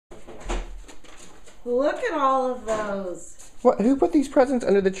Look at all of those. What? Who put these presents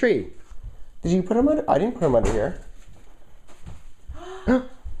under the tree? Did you put them under? I didn't put them under here.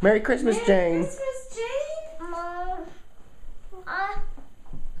 Merry Christmas, Merry Jane. Christmas, Jane. Mom,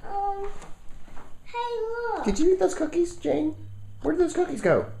 hey, look. Did you eat those cookies, Jane? Where did those cookies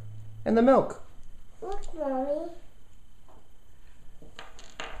go? And the milk? Look, Mommy.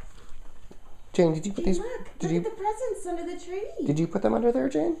 Jane, did you put these? Look at the presents under the tree. Did you put them under there,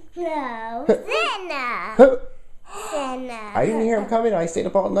 Jane? No. Santa. Santa. I didn't hear him coming. I stayed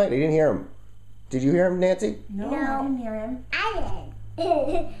up all night. I didn't hear him. Did you hear him, Nancy? No, No. I didn't hear him. I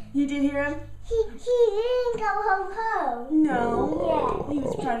did. You did hear him? He didn't go ho ho. No. Yeah. He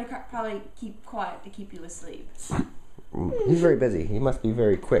was trying to probably keep quiet to keep you asleep. He's very busy. He must be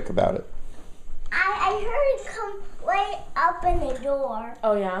very quick about it. I heard him come right up in the door.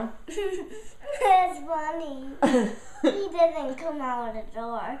 Oh, yeah? That's funny. He doesn't come out of the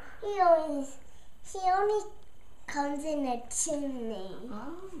door. He only comes in the chimney.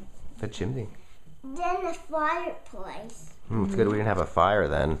 Oh. The chimney. Then the fireplace. It's good we didn't have a fire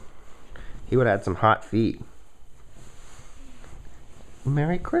then. He would have had some hot feet.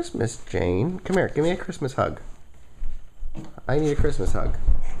 Merry Christmas, Jane. Come here. Give me a Christmas hug. I need a Christmas hug.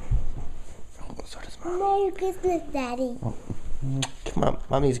 Oh, so does Mom. Merry Christmas, Daddy. Come on.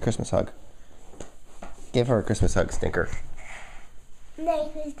 Mom needs a Christmas hug. Give her a Christmas hug, Stinker. Merry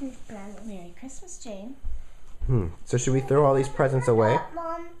Christmas, Mommy. Merry Christmas, Jane. So should we throw all these presents away?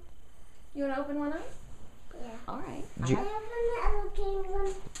 Mom. You want to open one up? Yeah. All right. Did you- I have an Hello Kitty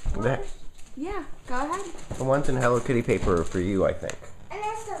one. That, Yeah, go ahead. the ones in Hello Kitty paper are for you, I think. And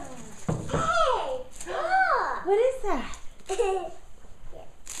there's some. Hey! Look! What is that?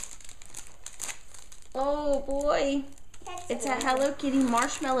 Oh, boy. It's a Hello Kitty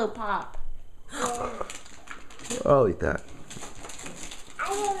marshmallow pop. I'll eat that. I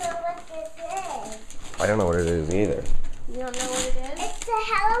don't know what this is. I don't know what it is either. You don't know what it is? It's a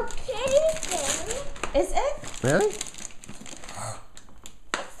Hello Kitty thing. Is it? Really?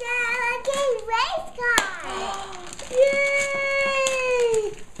 It's a Hello Kitty race car.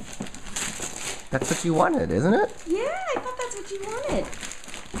 Yay! That's what you wanted, isn't it? Yeah, I thought that's what you wanted.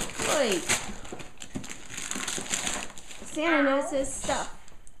 Wait. Santa knows his stuff.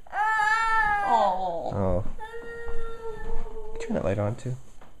 Oh. Oh. Turn that light on too.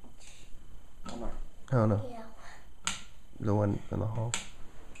 Oh no. Yeah. The one in the hall.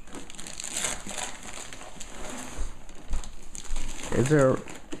 Is there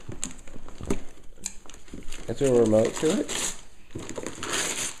a remote to it?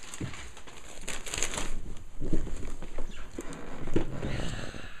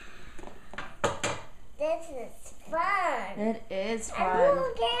 This is fun. It is And fun.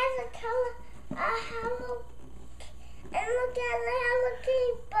 look at the color. Hello. And look at the Hello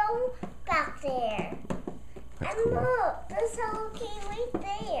Kitty bow back there. That's And cool. look, there's Hello Kitty right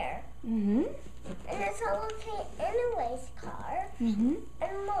there. Mm-hmm. And there's Hello Kitty in a race car. Mm-hmm.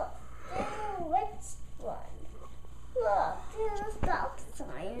 And look, there's a which one. Look, there's a stop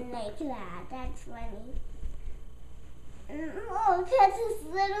sign like that. That's funny. And look at this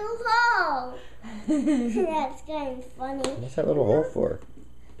little hole. That's kind of funny. What's that little hole for?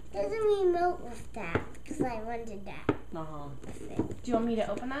 There's a remote with that because I wanted that. Uh-huh. Do you want me to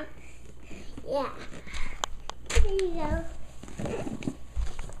open that? Yeah. Here you go.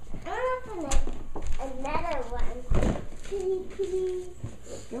 I'm gonna open another one. Please.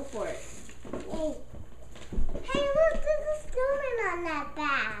 Go for it. Yay. Hey, look, there's a snowman on that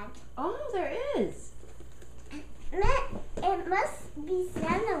bag. Oh, there is. It must be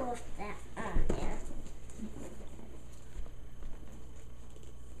Santa with that on there.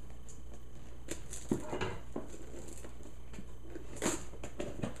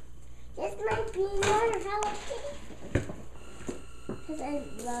 This might be another Hello Kitty. Because I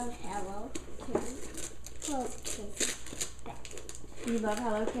love Hello Kitty. Hello Kitty. You love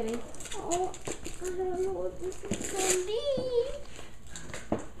Hello Kitty? Oh, I don't know what this is going to be.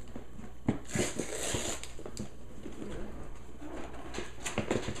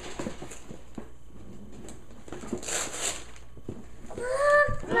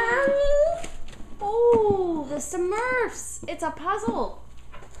 Look, Mommy. Oh, the Smurfs. It's a puzzle.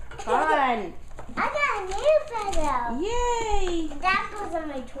 Fun. I got a new pedal. Yay. That goes in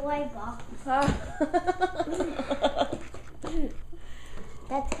my toy box.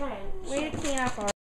 That's kind of Way to clean up our